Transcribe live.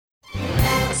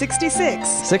66.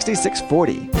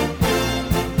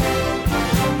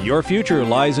 6640. Your future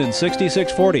lies in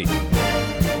 6640.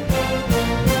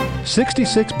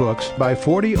 66 books by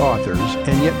 40 authors,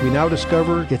 and yet we now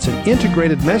discover it's an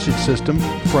integrated message system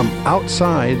from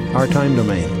outside our time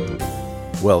domain.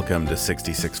 Welcome to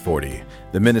 6640,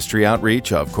 the ministry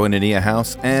outreach of Koinonia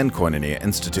House and Koinonia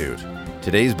Institute.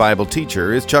 Today's Bible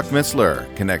teacher is Chuck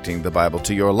Missler, connecting the Bible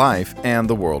to your life and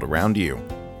the world around you.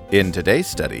 In today's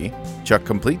study, Chuck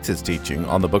completes his teaching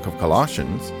on the book of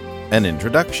Colossians, an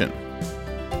introduction.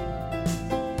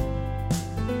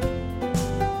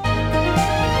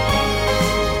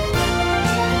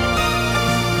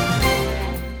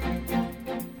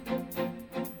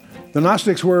 The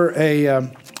Gnostics were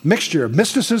a mixture of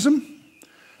mysticism,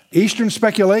 Eastern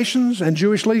speculations, and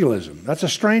Jewish legalism. That's a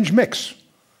strange mix.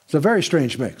 It's a very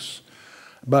strange mix.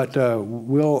 But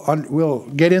we'll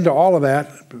get into all of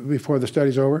that before the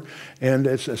study's over. And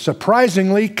it's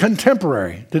surprisingly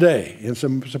contemporary today in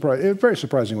some very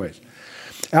surprising ways.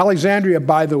 Alexandria,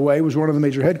 by the way, was one of the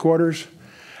major headquarters.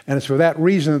 And it's for that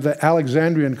reason that the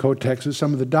Alexandrian codexes,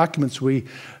 some of the documents we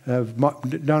have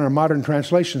done our modern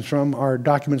translations from, are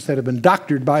documents that have been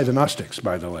doctored by the Gnostics,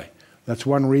 by the way. That's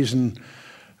one reason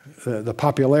the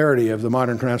popularity of the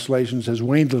modern translations has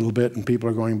waned a little bit, and people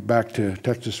are going back to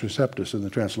Textus Receptus in the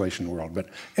translation world. But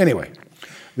anyway,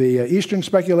 the Eastern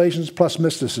speculations plus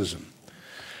mysticism.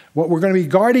 What we're going to be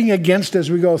guarding against as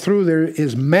we go through there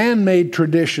is man-made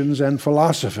traditions and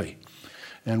philosophy.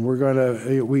 And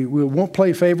we won't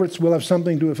play favorites. We'll have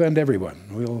something to offend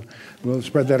everyone. We'll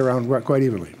spread that around quite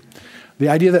evenly. The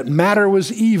idea that matter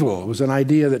was evil was an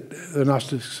idea that the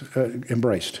Gnostics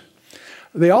embraced.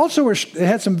 They also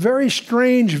had some very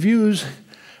strange views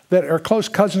that are close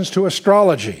cousins to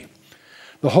astrology.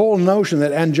 The whole notion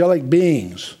that angelic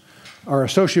beings are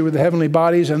associated with the heavenly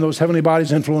bodies, and those heavenly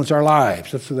bodies influence our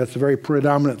lives. That's a very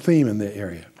predominant theme in the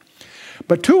area.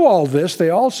 But to all this, they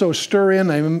also stir in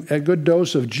a good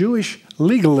dose of Jewish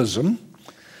legalism.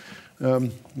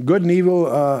 Good and evil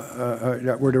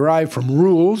were derived from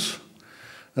rules.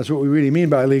 That's what we really mean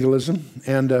by legalism.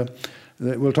 And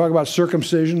we'll talk about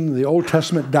circumcision, the Old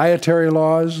Testament dietary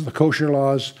laws, the kosher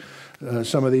laws,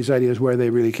 some of these ideas where they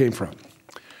really came from.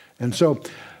 And so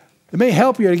it may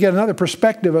help you to get another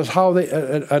perspective of how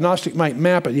a Gnostic might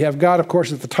map it. You have God, of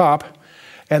course, at the top.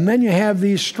 And then you have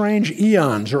these strange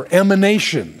eons or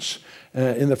emanations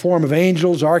in the form of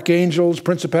angels, archangels,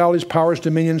 principalities, powers,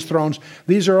 dominions, thrones.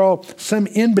 These are all some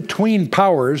in-between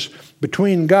powers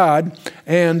between God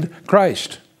and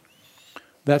Christ.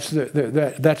 That's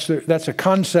a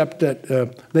concept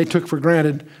that they took for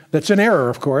granted. That's an error,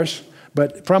 of course,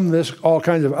 but from this all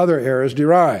kinds of other errors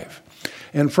derive.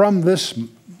 And from this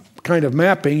kind of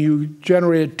mapping, you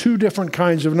generated two different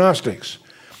kinds of Gnostics,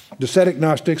 Docetic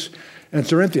Gnostics and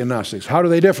Cerinthian Gnostics. How do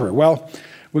they differ? Well,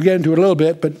 we'll get into it a little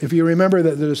bit, but if you remember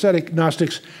that the Docetic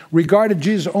Gnostics regarded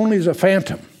Jesus only as a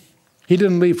phantom. He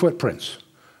didn't leave footprints.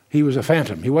 He was a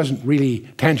phantom. He wasn't really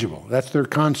tangible. That's their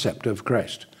concept of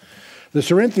Christ. The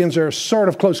Cerinthians are a sort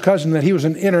of close cousin that he was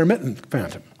an intermittent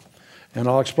phantom. And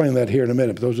I'll explain that here in a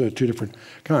minute, but those are two different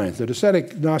kinds. The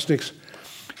Docetic Gnostics,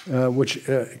 which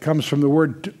comes from the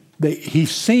word, he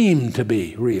seemed to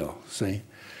be real, see?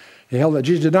 They held that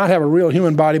Jesus did not have a real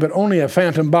human body, but only a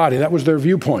phantom body. That was their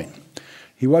viewpoint.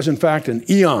 He was, in fact, an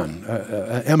eon,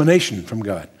 an emanation from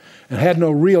God, and had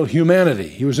no real humanity.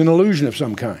 He was an illusion of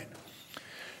some kind.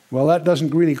 Well, that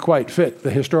doesn't really quite fit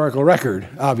the historical record,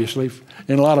 obviously,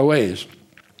 in a lot of ways.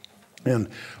 And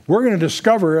we're going to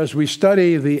discover, as we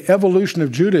study the evolution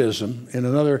of Judaism in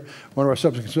another one of our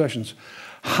subsequent sessions,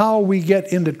 how we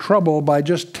get into trouble by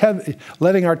just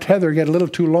letting our tether get a little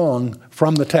too long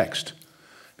from the text.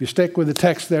 If you stick with the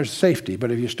text, there's safety.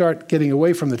 But if you start getting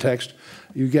away from the text,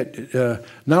 you get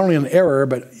not only an error,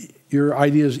 but your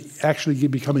ideas actually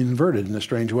become inverted in a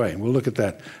strange way. And we'll look at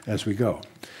that as we go.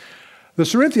 The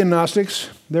Cerinthian Gnostics,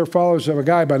 they're followers of a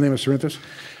guy by the name of Cerinthus,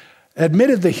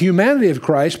 admitted the humanity of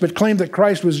Christ, but claimed that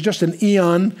Christ was just an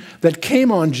eon that came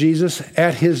on Jesus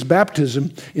at his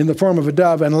baptism in the form of a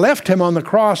dove and left him on the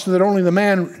cross so that only the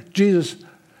man, Jesus,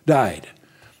 died.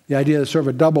 The idea is sort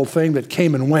of a double thing that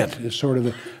came and went is sort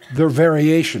of their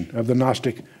variation of the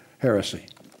Gnostic heresy.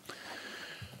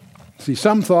 See,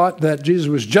 some thought that Jesus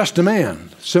was just a man,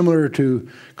 similar to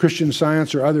Christian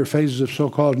Science or other phases of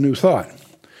so-called New Thought.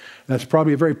 That's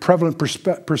probably a very prevalent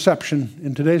perception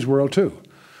in today's world, too.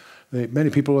 Many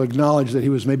people acknowledge that he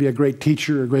was maybe a great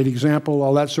teacher, a great example,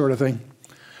 all that sort of thing.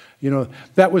 You know,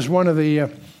 that was one of the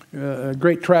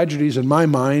great tragedies in my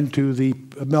mind to the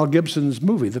Mel Gibson's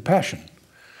movie, The Passion.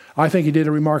 I think he did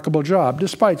a remarkable job,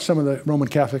 despite some of the Roman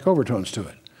Catholic overtones to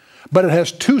it. But it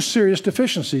has two serious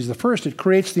deficiencies. The first, it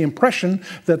creates the impression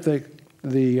that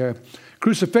the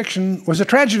crucifixion was a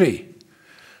tragedy.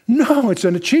 No, it's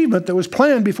an achievement that was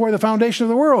planned before the foundation of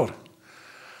the world.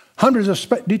 Hundreds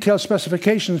of detailed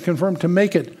specifications confirmed to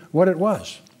make it what it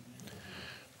was.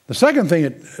 The second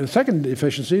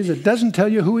deficiency is it doesn't tell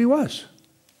you who he was.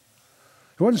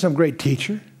 He wasn't some great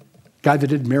teacher, guy that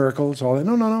did miracles, all that.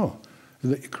 No.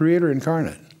 The Creator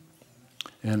incarnate.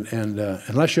 And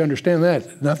unless you understand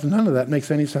that, none of that makes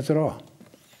any sense at all.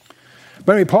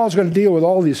 But anyway, Paul's going to deal with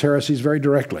all these heresies very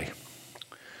directly.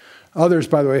 Others,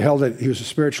 by the way, held that he was a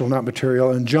spiritual, not material,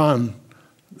 and John,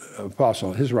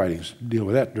 apostle, his writings deal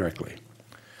with that directly.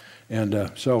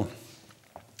 And so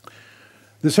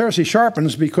this heresy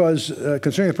sharpens because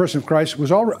concerning the person of Christ,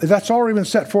 that's already been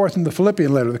set forth in the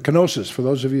Philippian letter, the kenosis. For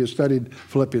those of you who studied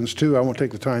Philippians 2, I won't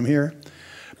take the time here.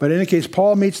 But in any case,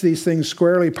 Paul meets these things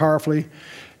squarely, powerfully,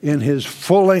 in his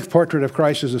full-length portrait of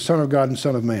Christ as the Son of God and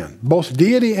Son of Man, both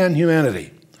deity and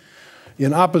humanity,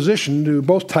 in opposition to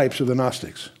both types of the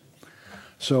Gnostics.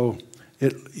 So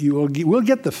we'll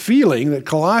get the feeling that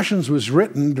Colossians was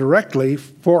written directly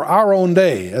for our own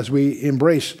day as we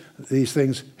embrace these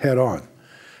things head on.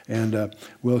 And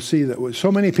we'll see that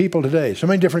so many people today, so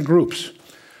many different groups,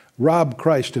 rob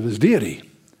Christ of his deity.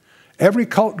 Every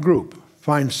cult group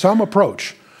finds some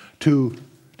approach to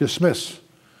dismiss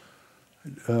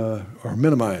or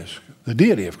minimize the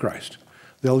deity of Christ.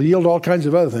 They'll yield all kinds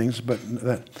of other things, but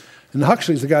that. And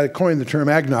Huxley's the guy that coined the term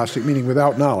agnostic, meaning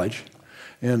without knowledge.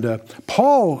 And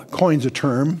Paul coins a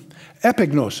term,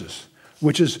 epignosis,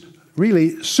 which is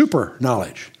really super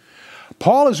knowledge.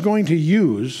 Paul is going to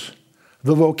use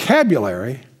the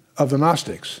vocabulary of the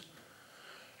Gnostics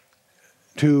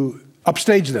to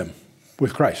upstage them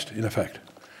with Christ, in effect.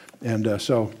 And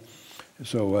so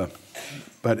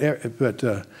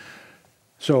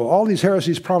all these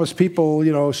heresies promise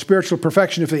people, spiritual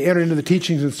perfection if they enter into the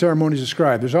teachings and ceremonies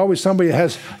described. There's always somebody that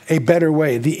has a better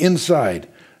way, the inside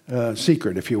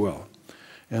secret, if you will.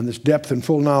 And this depth and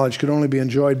full knowledge could only be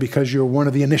enjoyed because you're one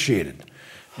of the initiated.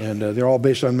 And they're all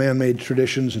based on man-made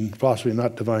traditions and philosophy,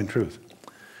 not divine truth.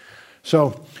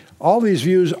 So all these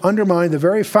views undermine the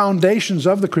very foundations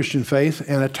of the Christian faith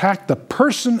and attack the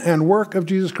person and work of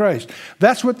Jesus Christ.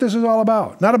 That's what this is all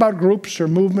about. Not about groups or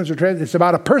movements or trends. It's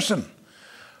about a person.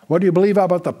 What do you believe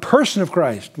about the person of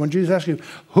Christ? When Jesus asks you,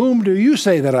 whom do you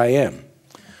say that I am?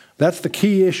 That's the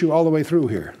key issue all the way through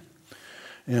here.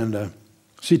 And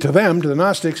see, to them, to the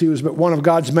Gnostics, he was but one of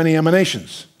God's many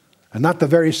emanations, and not the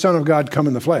very Son of God come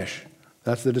in the flesh.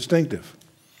 That's the distinctive.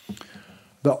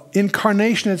 The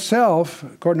incarnation itself,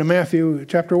 according to Matthew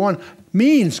chapter 1,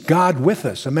 means God with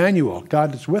us, Emmanuel.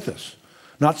 God is with us,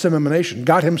 not some emanation.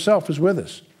 God himself is with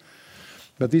us.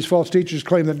 But these false teachers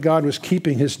claim that God was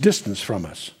keeping his distance from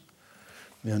us.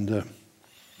 And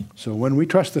so when we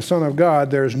trust the Son of God,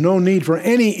 there's no need for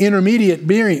any intermediate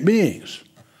beings.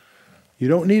 You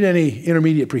don't need any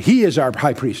intermediate priest. He is our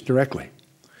high priest directly,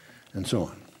 and so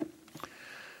on.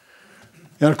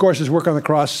 And of course, his work on the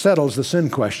cross settles the sin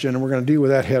question, and we're going to deal with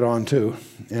that head on too.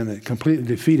 And it completely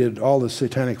defeated all the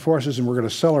satanic forces, and we're going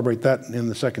to celebrate that in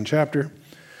the second chapter.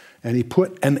 And he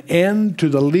put an end to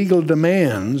the legal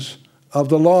demands of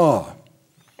the law.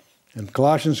 And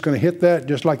Colossians is going to hit that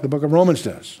just like the book of Romans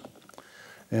does.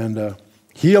 And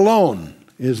he alone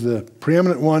is the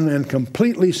preeminent one and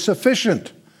completely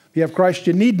sufficient. If you have Christ,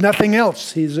 you need nothing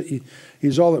else.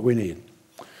 He's all that we need.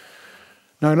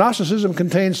 Now, Gnosticism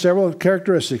contains several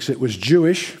characteristics. It was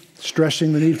Jewish,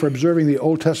 stressing the need for observing the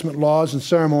Old Testament laws and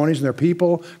ceremonies, and there are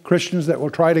people, Christians, that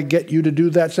will try to get you to do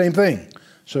that same thing.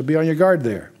 So be on your guard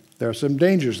there. There are some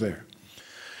dangers there.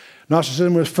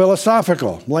 Gnosticism was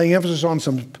philosophical, laying emphasis on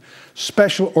some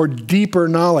special or deeper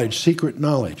knowledge, secret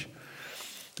knowledge.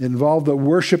 It involved the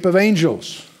worship of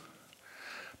angels.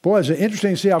 Boy, it's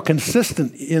interesting to see how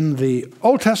consistent in the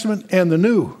Old Testament and the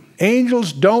New.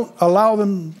 Angels don't allow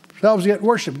themselves to get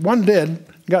worshipped. One did,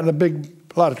 got in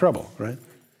a lot of trouble, right?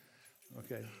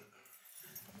 Okay.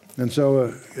 And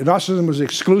so Gnosticism was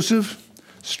exclusive,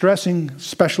 stressing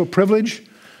special privilege,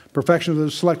 perfection of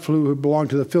the select few who belonged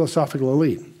to the philosophical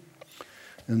elite.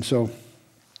 And so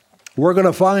we're going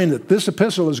to find that this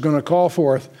epistle is going to call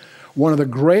forth one of the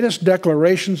greatest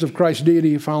declarations of Christ's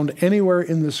deity found anywhere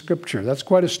in the Scripture. That's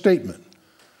quite a statement.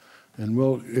 And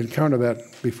we'll encounter that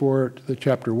before the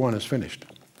chapter 1 is finished.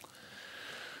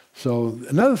 So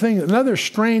another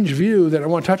strange view that I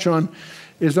want to touch on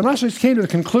is the Gnostics came to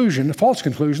the false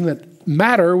conclusion, that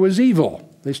matter was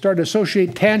evil. They started to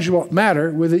associate tangible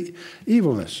matter with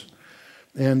evilness.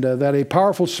 And that a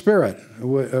powerful spirit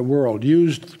world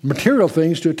used material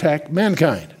things to attack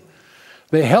mankind.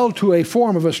 They held to a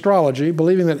form of astrology,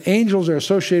 believing that angels are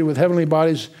associated with heavenly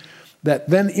bodies that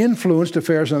then influenced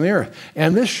affairs on the earth.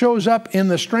 And this shows up in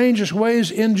the strangest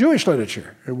ways in Jewish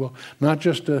literature, not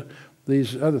just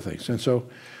these other things. And so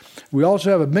we also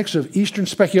have a mix of Eastern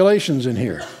speculations in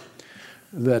here,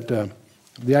 that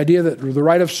the idea that the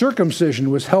rite of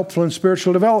circumcision was helpful in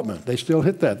spiritual development. They still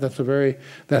hit that. That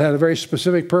had a very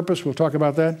specific purpose. We'll talk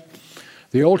about that.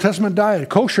 The Old Testament diet,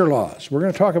 kosher laws. We're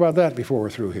going to talk about that before we're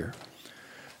through here.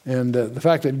 And the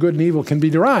fact that good and evil can be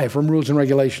derived from rules and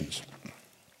regulations.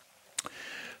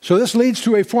 So this leads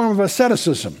to a form of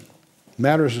asceticism.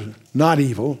 Matter is not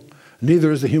evil,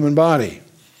 neither is the human body.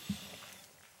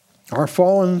 Our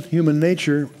fallen human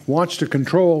nature wants to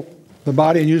control the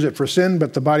body and use it for sin,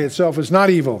 but the body itself is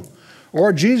not evil.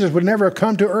 Or Jesus would never have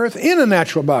come to earth in a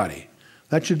natural body.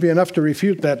 That should be enough to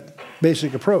refute that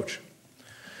basic approach.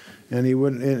 And he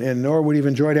wouldn't, and nor would he have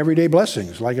enjoyed everyday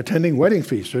blessings like attending wedding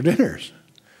feasts or dinners.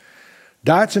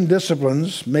 Diets and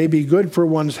disciplines may be good for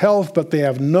one's health, but they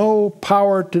have no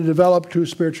power to develop true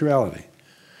spirituality.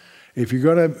 If you're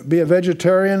going to be a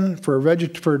vegetarian for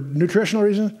nutritional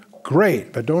reasons,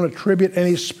 great, but don't attribute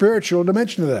any spiritual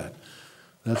dimension to that.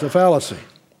 That's a fallacy.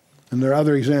 And there are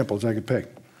other examples I could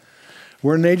pick.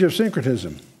 We're in an age of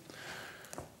syncretism.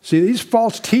 See, these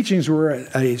false teachings were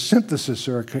a synthesis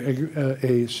or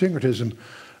a syncretism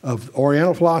of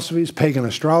Oriental philosophies, pagan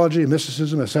astrology,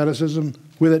 mysticism, asceticism,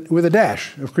 with a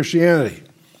dash of Christianity.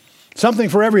 Something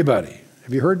for everybody.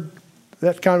 Have you heard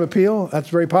that kind of appeal? That's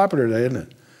very popular today, isn't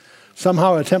it?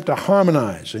 Somehow attempt to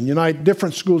harmonize and unite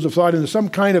different schools of thought into some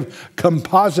kind of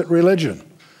composite religion.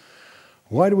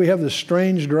 Why do we have this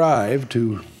strange drive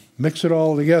to mix it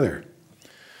all together?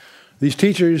 These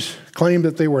teachers claimed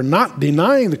that they were not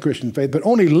denying the Christian faith, but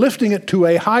only lifting it to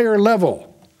a higher level.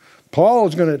 Paul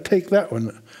is going to take that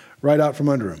one right out from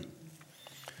under him.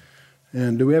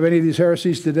 And do we have any of these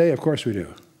heresies today? Of course we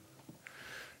do.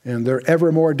 And they're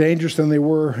ever more dangerous than they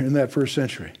were in that first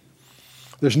century.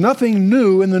 There's nothing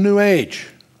new in the new age.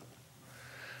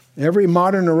 Every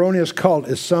modern erroneous cult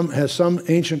has some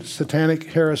ancient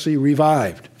satanic heresy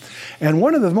revived. And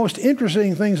one of the most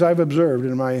interesting things I've observed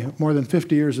in my more than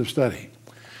 50 years of study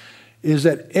is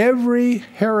that every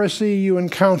heresy you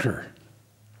encounter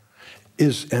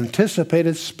is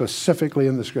anticipated specifically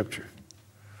in the Scripture.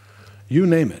 You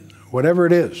name it, whatever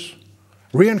it is.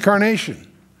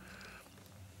 Reincarnation.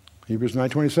 Hebrews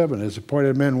 9:27 is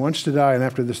appointed men once to die and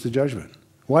after this the judgment.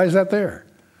 Why is that there?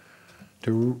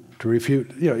 To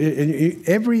refute,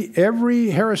 every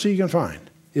heresy you can find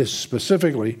is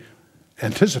specifically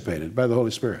anticipated by the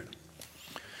Holy Spirit.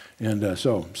 And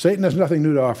so Satan has nothing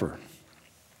new to offer.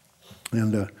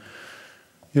 And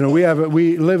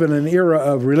we live in an era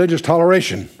of religious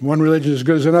toleration. One religion is as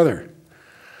good as another.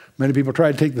 Many people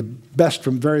try to take the best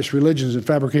from various religions and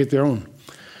fabricate their own.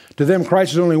 To them,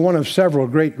 Christ is only one of several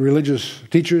great religious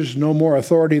teachers, no more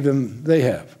authority than they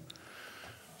have.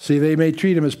 See, they may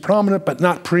treat him as prominent but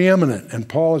not preeminent, and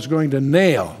Paul is going to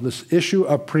nail this issue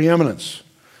of preeminence.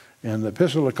 And the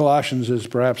Epistle to Colossians is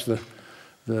perhaps the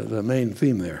main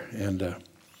theme there. And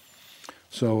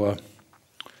so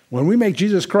when we make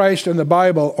Jesus Christ and the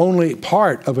Bible only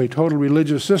part of a total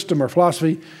religious system or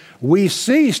philosophy, we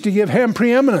cease to give him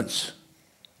preeminence.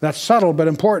 That's subtle but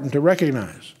important to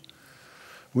recognize.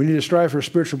 We need to strive for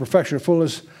spiritual perfection or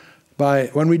fullness.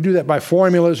 When we do that by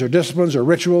formulas or disciplines or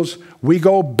rituals, we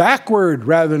go backward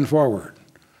rather than forward.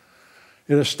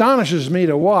 It astonishes me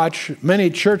to watch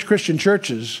many Christian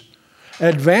churches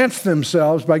advance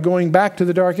themselves by going back to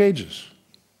the Dark Ages,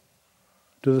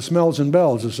 to the smells and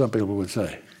bells, as some people would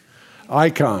say,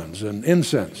 icons and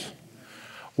incense.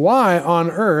 Why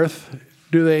on earth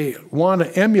do they want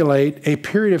to emulate a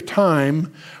period of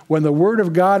time when the Word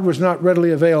of God was not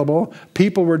readily available,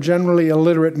 people were generally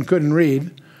illiterate and couldn't read?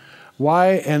 Why,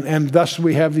 and thus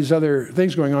we have these other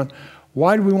things going on.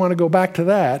 Why do we want to go back to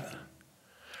that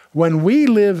when we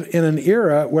live in an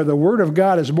era where the Word of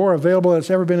God is more available than it's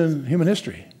ever been in human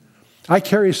history? I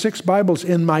carry 6 Bibles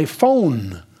in my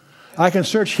phone. I can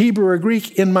search Hebrew or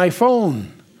Greek in my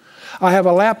phone. I have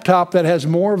a laptop that has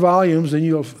more volumes than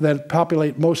that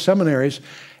populate most seminaries,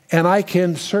 and I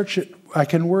can search it. I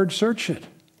can word search it.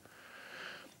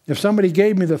 If somebody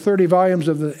gave me the 30 volumes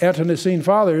of the Ante-Nicene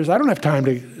Fathers, I don't have time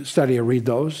to study or read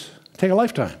those. It'd take a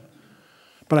lifetime.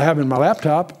 But I have them in my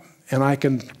laptop, and I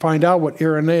can find out what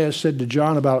Irenaeus said to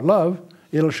John about love.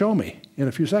 It'll show me in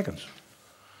a few seconds.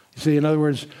 You see, in other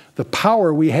words, the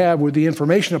power we have with the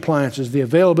information appliances, the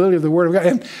availability of the Word of God.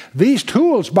 And these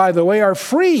tools, by the way, are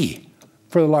free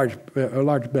for a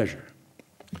large measure.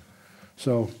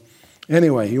 So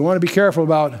anyway, you want to be careful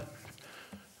about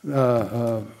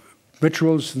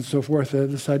rituals and so forth,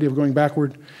 this idea of going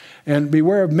backward. And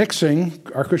beware of mixing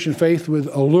our Christian faith with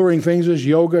alluring things as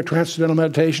yoga, transcendental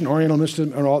meditation, oriental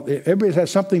mysticism, and all. Everybody has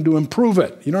something to improve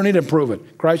it. You don't need to improve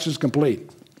it. Christ is complete.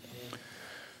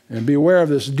 And beware of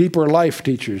this deeper life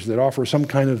teachers that offer some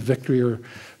kind of victory or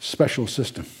special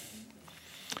system.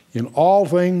 In all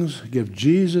things, give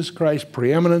Jesus Christ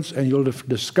preeminence, and you'll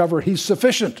discover he's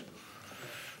sufficient.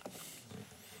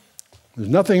 There's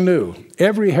nothing new.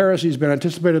 Every heresy has been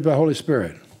anticipated by the Holy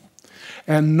Spirit.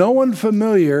 And no one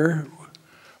familiar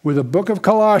with the book of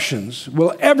Colossians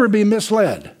will ever be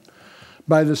misled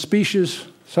by the specious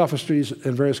sophistries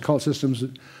and various cult systems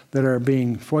that are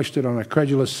being foisted on a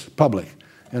credulous public.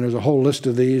 And there's a whole list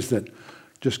of these that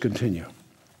just continue.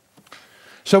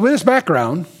 So with this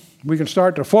background, we can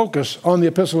start to focus on the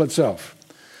epistle itself.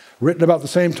 Written about the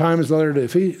same time as the letter to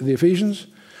the Ephesians.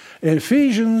 And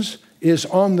Ephesians is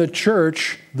on the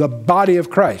church, the body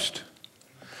of Christ.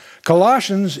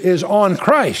 Colossians is on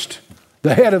Christ,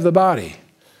 the head of the body.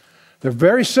 They're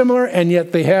very similar, and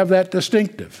yet they have that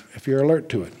distinctive, if you're alert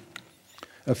to it.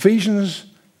 Ephesians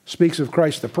speaks of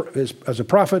Christ as a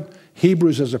prophet,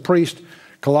 Hebrews as a priest,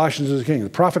 Colossians as a king. The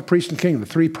prophet, priest, and king, the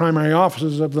three primary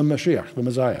offices of the Mashiach, the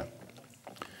Messiah.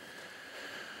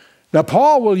 Now,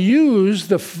 Paul will use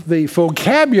the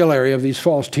vocabulary of these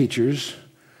false teachers,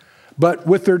 but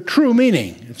with their true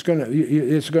meaning. It's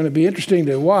going to be interesting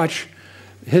to watch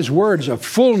his words of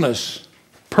fullness,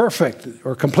 perfect,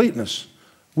 or completeness,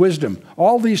 wisdom.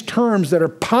 All these terms that are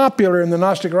popular in the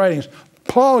Gnostic writings,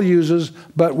 Paul uses,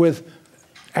 but with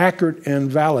accurate and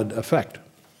valid effect.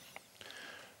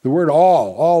 The word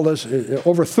all this,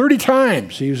 over 30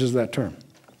 times he uses that term.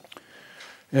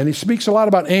 And he speaks a lot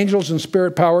about angels and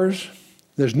spirit powers.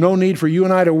 There's no need for you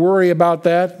and I to worry about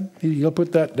that. He'll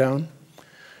put that down.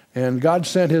 And God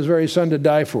sent his very son to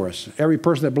die for us. Every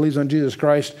person that believes on Jesus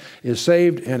Christ is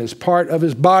saved and is part of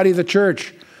his body, the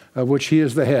church, of which he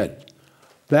is the head.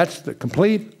 That's the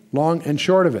complete, long, and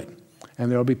short of it.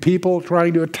 And there will be people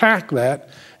trying to attack that,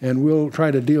 and we'll try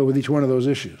to deal with each one of those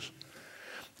issues.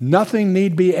 Nothing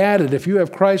need be added. If you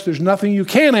have Christ, there's nothing you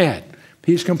can add.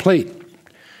 He's complete.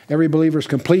 Every believer is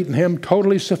complete in him,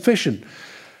 totally sufficient. You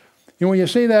know, when you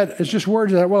say that, it's just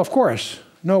words that, well, of course.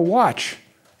 No, watch.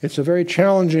 It's a very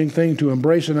challenging thing to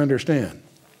embrace and understand.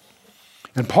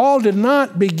 And Paul did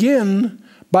not begin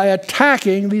by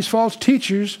attacking these false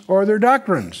teachers or their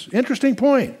doctrines. Interesting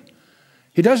point.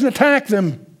 He doesn't attack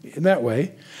them in that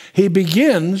way. He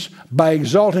begins by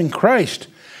exalting Christ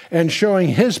and showing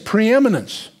his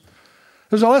preeminence.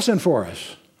 There's a lesson for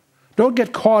us. Don't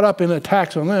get caught up in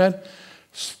attacks on that.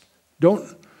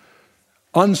 Don't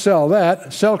unsell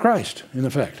that. Sell Christ, in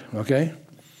effect, okay?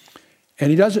 And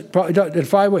he does it in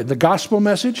 5 ways. The gospel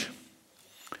message,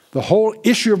 the whole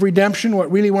issue of redemption,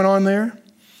 what really went on there,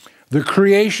 the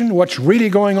creation, what's really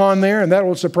going on there, and that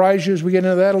will surprise you as we get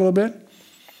into that a little bit,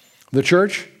 the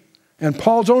church, and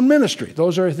Paul's own ministry.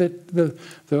 Those are the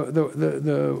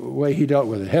way he dealt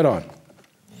with it, head on.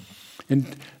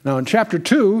 Now in chapter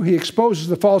 2, he exposes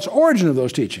the false origin of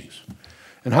those teachings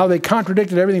and how they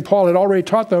contradicted everything Paul had already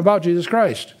taught them about Jesus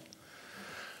Christ.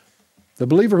 The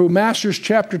believer who masters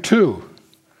chapter 2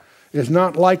 is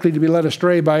not likely to be led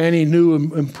astray by any new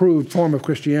improved form of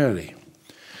Christianity.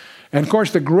 And of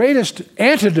course, the greatest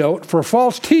antidote for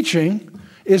false teaching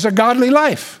is a godly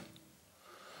life.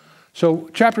 So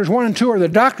chapters 1 and 2 are the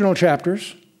doctrinal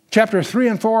chapters. Chapter 3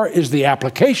 and 4 is the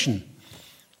application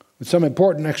with some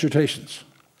important exhortations.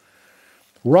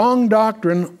 Wrong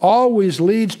doctrine always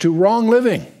leads to wrong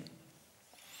living.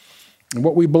 And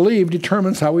what we believe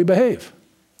determines how we behave.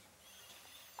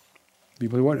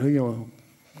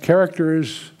 Character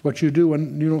is what you do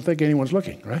when you don't think anyone's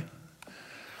looking, right?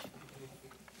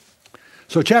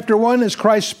 So chapter 1 is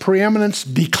Christ's preeminence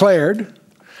declared.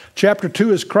 Chapter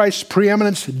 2 is Christ's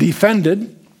preeminence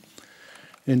defended.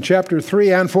 In chapter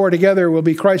 3 and 4 together will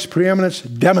be Christ's preeminence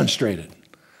demonstrated.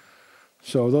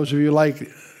 So those of you like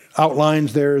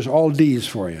outlines, there's all D's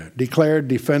for you. Declared,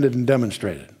 defended, and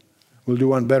demonstrated. We'll do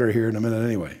one better here in a minute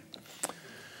anyway.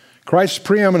 Christ's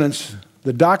preeminence,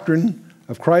 the doctrine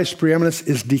of Christ's preeminence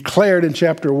is declared in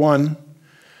chapter 1.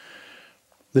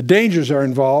 The dangers are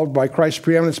involved by Christ's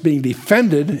preeminence being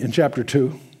defended in chapter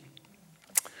 2.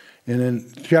 And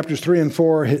in chapters 3 and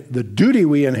 4, the duty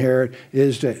we inherit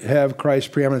is to have Christ's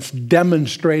preeminence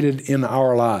demonstrated in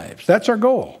our lives. That's our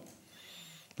goal.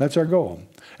 That's our goal.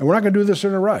 And we're not going to do this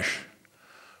in a rush.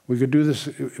 We could do this.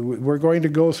 We're going to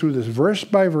go through this verse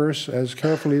by verse as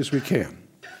carefully as we can.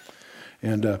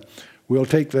 And we'll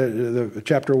take the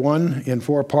chapter 1 in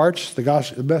 4 parts, the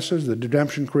gospel message, the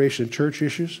redemption, creation, and church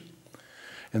issues.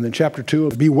 And then chapter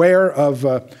 2, beware of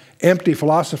empty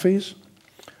philosophies,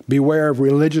 Beware of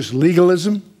religious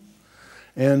legalism,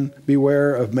 and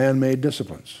beware of man-made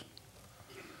disciplines.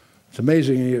 It's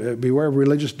amazing, beware of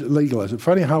religious legalism. It's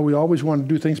funny how we always want to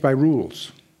do things by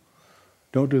rules.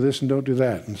 Don't do this and don't do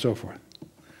that, and so forth.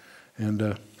 And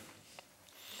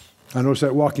I noticed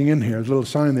that walking in here, there's a little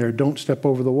sign there, don't step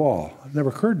over the wall. It never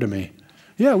occurred to me.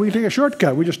 Yeah, we can take a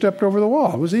shortcut. We just stepped over the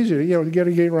wall. It was easier, to get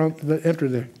around, enter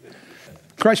there.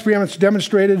 Christ's preeminence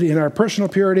demonstrated in our personal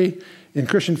purity, in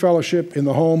Christian fellowship, in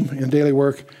the home, in daily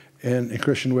work, and in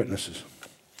Christian witnesses,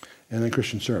 and in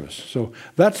Christian service. So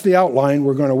that's the outline.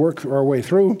 We're going to work our way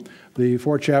through the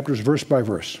 4 chapters, verse by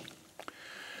verse.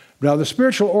 Now, the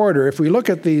spiritual order, if we look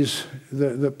at these,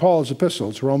 Paul's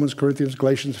epistles, Romans, Corinthians,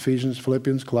 Galatians, Ephesians,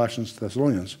 Philippians, Colossians,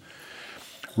 Thessalonians.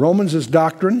 Romans is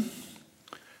doctrine.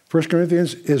 1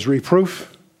 Corinthians is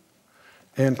reproof.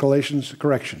 And Galatians,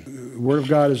 correction. The Word of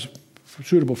God is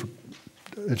suitable for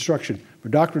instruction, for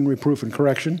doctrine, reproof, and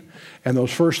correction. And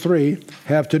those first 3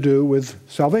 have to do with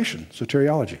salvation,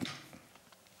 soteriology.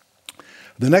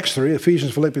 The next 3,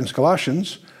 Ephesians, Philippians,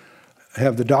 Colossians,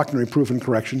 have the doctrine, reproof, and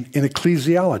correction in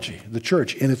ecclesiology, the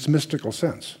church, in its mystical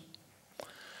sense.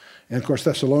 And of course,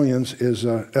 Thessalonians is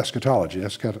eschatology,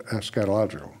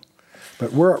 eschatological.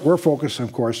 But we're focused,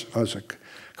 of course, as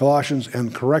Colossians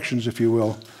and corrections, if you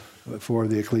will, for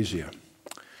the ecclesia.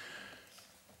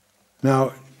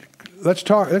 Now, let's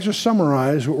just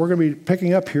summarize what we're going to be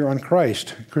picking up here on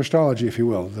Christ, Christology, if you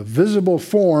will, the visible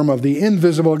form of the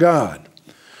invisible God.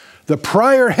 The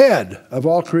prior head of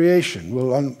all creation.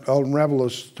 I'll unravel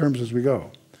those terms as we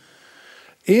go.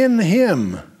 In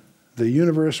him, the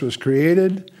universe was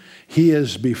created. He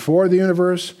is before the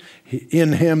universe.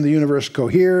 In him, the universe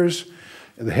coheres.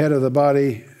 The head of the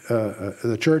body,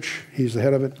 the church, he's the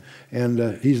head of it.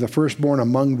 And he's the firstborn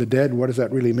among the dead. What does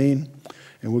that really mean?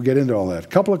 And we'll get into all that. A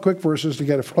couple of quick verses to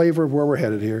get a flavor of where we're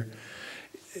headed here.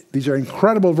 These are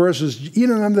incredible verses in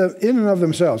and of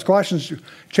themselves. Colossians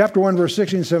chapter 1, verse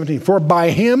 16 and 17. For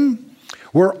by him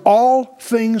were all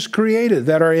things created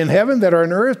that are in heaven, that are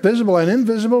in earth, visible and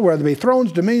invisible, whether they be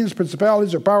thrones, dominions,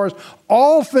 principalities, or powers.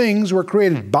 All things were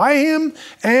created by him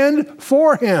and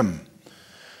for him.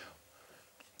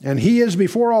 And he is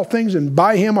before all things, and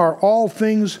by him are all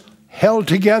things held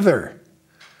together.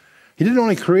 He didn't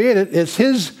only create it, it's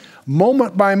his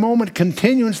moment by moment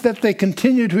continuance that they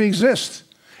continue to exist.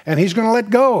 And he's going to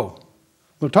let go.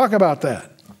 We'll talk about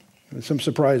that. Some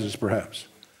surprises, perhaps.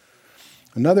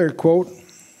 Another quote,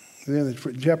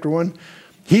 chapter 1.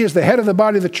 He is the head of the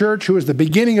body of the church, who is the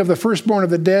beginning of the firstborn of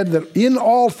the dead, that in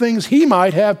all things he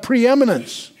might have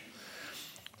preeminence.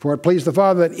 For it pleased the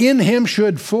Father that in him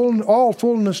should all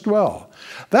fullness dwell.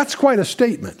 That's quite a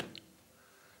statement.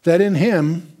 That in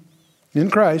him, in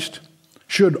Christ,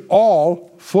 should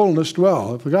all fullness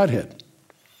dwell of the Godhead.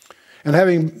 And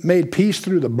having made peace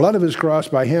through the blood of his cross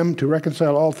by him to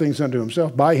reconcile all things unto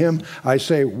himself, by him, I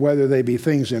say, whether they be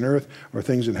things in earth or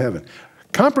things in heaven.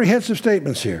 Comprehensive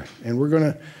statements here, and we're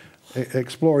going to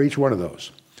explore each one of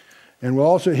those. And we'll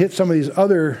also hit some of these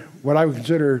other, what I would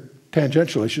consider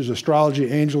tangential issues, astrology,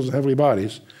 angels, and heavenly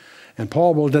bodies. And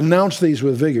Paul will denounce these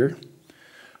with vigor.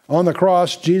 On the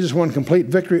cross, Jesus won complete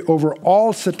victory over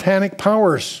all satanic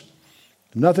powers.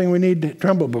 Nothing we need to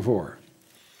tremble before.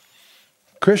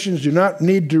 Christians do not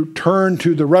need to turn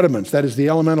to the rudiments, that is the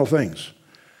elemental things,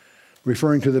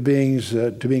 referring to the beings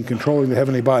to being controlling the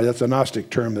heavenly body. That's a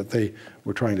Gnostic term that they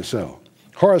were trying to sell.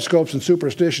 Horoscopes and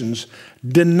superstitions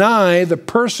deny the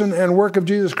person and work of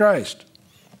Jesus Christ.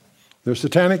 They're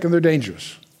satanic and they're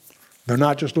dangerous. They're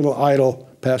not just little idle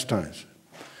pastimes.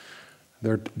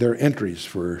 They're entries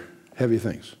for heavy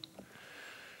things.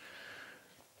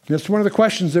 That's one of the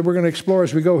questions that we're going to explore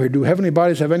as we go here. Do heavenly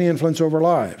bodies have any influence over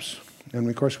lives? And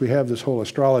of course, we have this whole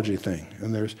astrology thing.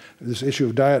 And there's this issue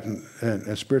of diet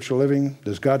and spiritual living.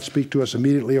 Does God speak to us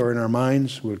immediately or in our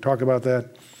minds? We'll talk about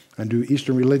that. And do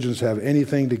Eastern religions have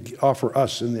anything to offer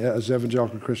us as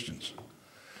evangelical Christians?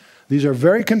 These are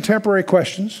very contemporary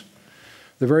questions,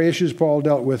 the very issues Paul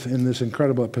dealt with in this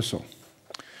incredible epistle.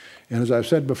 And as I've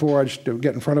said before, I just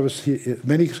get in front of us,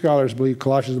 many scholars believe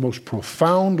Colossians is the most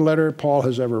profound letter Paul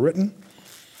has ever written.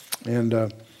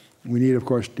 And we need, of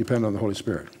course, depend on the Holy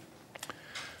Spirit.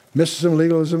 Mysticism,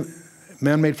 legalism,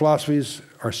 man-made philosophies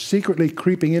are secretly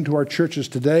creeping into our churches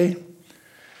today.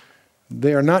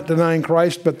 They are not denying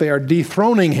Christ, but they are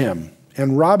dethroning him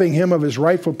and robbing him of his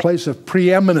rightful place of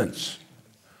preeminence.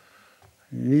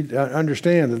 You need to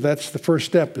understand that that's the first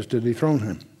step, is to dethrone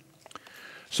him.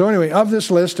 So anyway, of this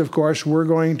list, of course, we're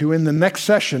going to, in the next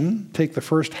session, take the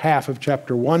first half of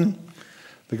chapter 1,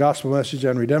 the gospel message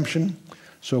and redemption.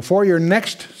 So for your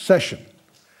next session,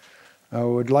 I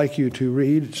would like you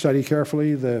to study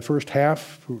carefully the first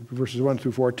half, verses 1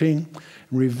 through 14,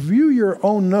 and review your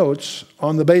own notes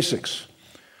on the basics.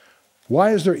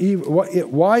 Why is there evil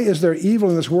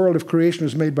in this world if creation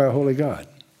was made by a holy God?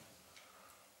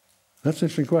 That's an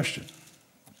interesting question.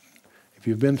 If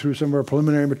you've been through some of our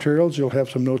preliminary materials, you'll have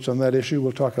some notes on that issue.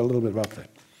 We'll talk a little bit about that.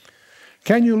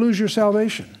 Can you lose your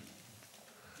salvation?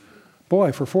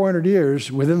 Boy, for 400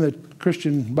 years, within the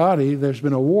Christian body, there's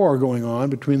been a war going on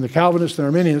between the Calvinists and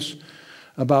Arminians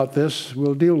about this.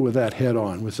 We'll deal with that head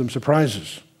on with some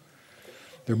surprises.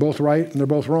 They're both right and they're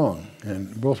both wrong.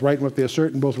 And both right in what they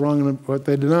assert and both wrong in what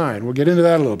they deny. And we'll get into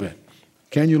that a little bit.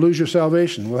 Can you lose your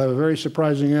salvation? We'll have a very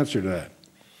surprising answer to that,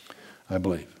 I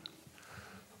believe.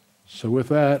 So with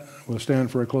that, we'll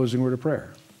stand for a closing word of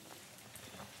prayer.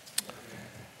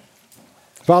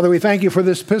 Father, we thank you for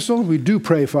this epistle. We do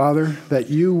pray, Father, that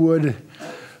you would,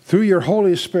 through your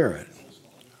Holy Spirit,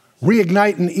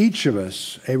 reignite in each of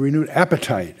us a renewed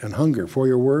appetite and hunger for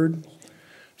your word,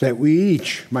 that we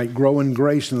each might grow in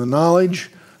grace and the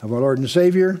knowledge of our Lord and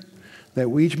Savior,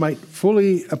 that we each might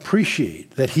fully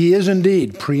appreciate that he is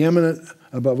indeed preeminent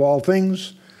above all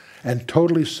things and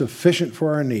totally sufficient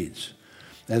for our needs.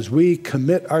 As we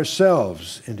commit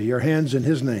ourselves into your hands in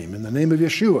his name, in the name of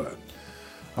Yeshua,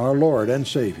 our Lord and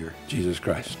Savior, Jesus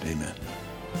Christ. Amen.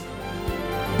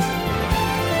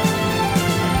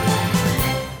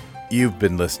 You've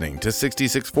been listening to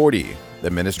 6640, the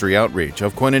ministry outreach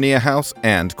of Koinonia House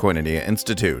and Koinonia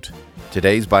Institute.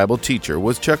 Today's Bible teacher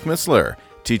was Chuck Missler,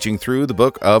 teaching through the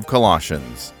book of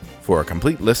Colossians. For a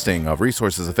complete listing of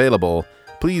resources available,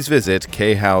 please visit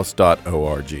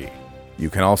khouse.org. You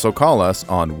can also call us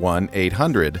on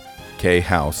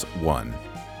 1-800-KHOUSE-1.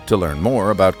 To learn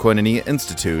more about Koinonia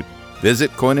Institute,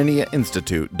 visit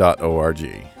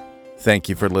koinoniainstitute.org. Thank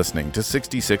you for listening to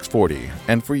 6640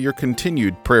 and for your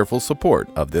continued prayerful support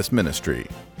of this ministry.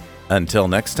 Until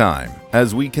next time,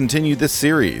 as we continue this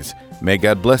series, may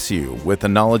God bless you with the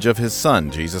knowledge of his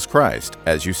Son, Jesus Christ,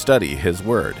 as you study his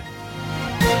Word.